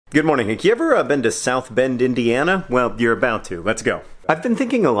Good morning. Have you ever been to South Bend, Indiana? Well, you're about to. Let's go. I've been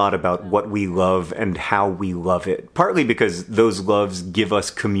thinking a lot about what we love and how we love it, partly because those loves give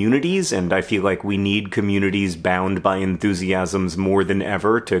us communities, and I feel like we need communities bound by enthusiasms more than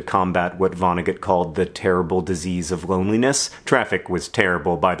ever to combat what Vonnegut called the terrible disease of loneliness. Traffic was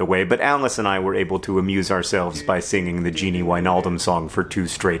terrible, by the way, but Alice and I were able to amuse ourselves by singing the Jeannie Wijnaldum song for 2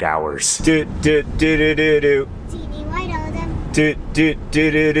 straight hours. Do-do-do-do-do-do. Jeannie Wijnaldum.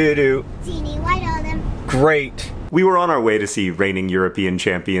 Do-do-do-do-do-do. Jeannie Wijnaldum. Great. We were on our way to see reigning European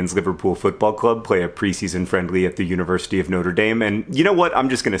champions Liverpool Football Club play a preseason friendly at the University of Notre Dame, and you know what? I'm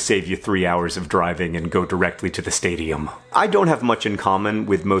just going to save you 3 hours of driving and go directly to the stadium. I don't have much in common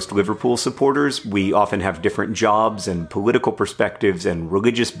with most Liverpool supporters. We often have different jobs and political perspectives and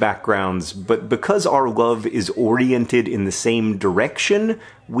religious backgrounds, but because our love is oriented in the same direction,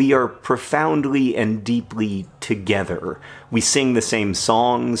 we are profoundly and deeply together. We sing the same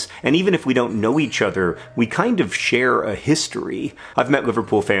songs, and even if we don't know each other, we kind of share a history. I've met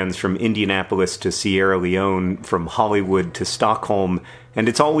Liverpool fans from Indianapolis to Sierra Leone, from Hollywood to Stockholm, and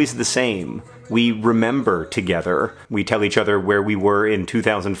it's always the same. We remember together. We tell each other where we were in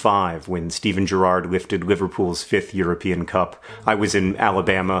 2005 when Steven Gerrard lifted Liverpool's 5th European Cup. I was in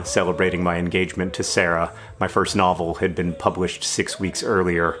Alabama celebrating my engagement to Sarah. My first novel had been published 6 weeks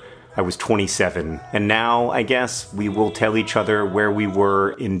earlier. I was 27. And now, I guess, we will tell each other where we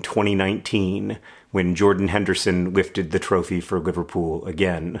were in 2019 when Jordan Henderson lifted the trophy for Liverpool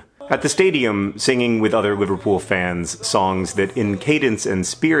again. At the stadium, singing with other Liverpool fans songs that in cadence and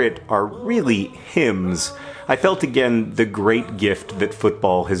spirit are really hymns, I felt again the great gift that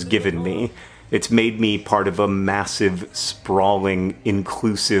football has given me. It's made me part of a massive, sprawling,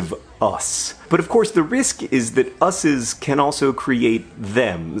 inclusive us. But of course the risk is that us's can also create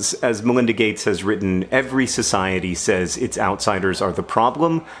thems. As Melinda Gates has written, every society says its outsiders are the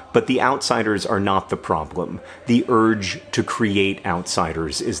problem, but the outsiders are not the problem. The urge to create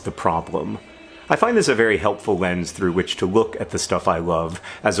outsiders is the problem. I find this a very helpful lens through which to look at the stuff I love.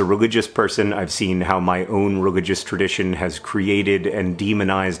 As a religious person, I've seen how my own religious tradition has created and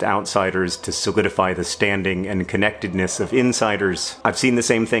demonized outsiders to solidify the standing and connectedness of insiders. I've seen the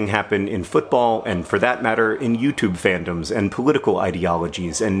same thing happen in football, and for that matter, in YouTube fandoms and political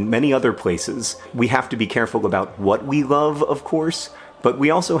ideologies and many other places. We have to be careful about what we love, of course, but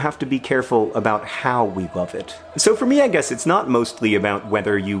we also have to be careful about how we love it. So for me, I guess it's not mostly about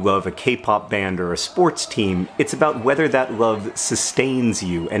whether you love a K-pop band or a sports team, it's about whether that love sustains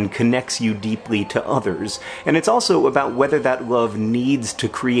you and connects you deeply to others. And it's also about whether that love needs to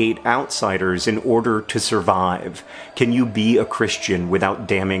create outsiders in order to survive. Can you be a Christian without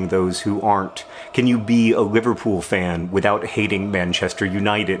damning those who aren't? Can you be a Liverpool fan without hating Manchester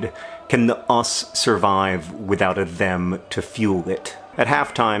United? Can the us survive without a them to fuel it? At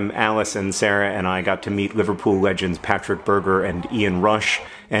halftime, Alice and Sarah and I got to meet Liverpool legends Patrik Berger and Ian Rush,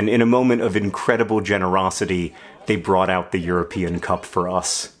 and in a moment of incredible generosity, they brought out the European Cup for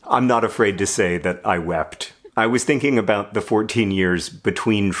us. I'm not afraid to say that I wept. I was thinking about the 14 years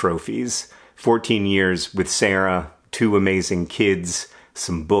between trophies. 14 years with Sarah, 2 amazing kids,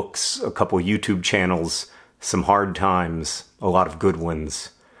 some books, a couple YouTube channels, some hard times, a lot of good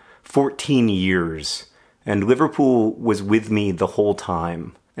ones. 14 years. And Liverpool was with me the whole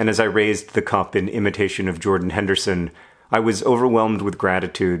time. And as I raised the cup in imitation of Jordan Henderson, I was overwhelmed with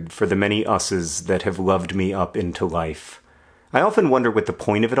gratitude for the many us's that have loved me up into life. I often wonder what the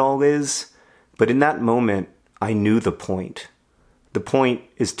point of it all is, but in that moment, I knew the point. The point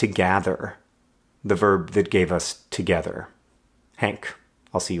is to gather, the verb that gave us together. Hank,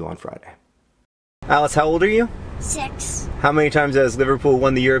 I'll see you on Friday. Alice, how old are you? 6. How many times has Liverpool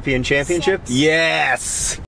won the European Championship? 6. Yes!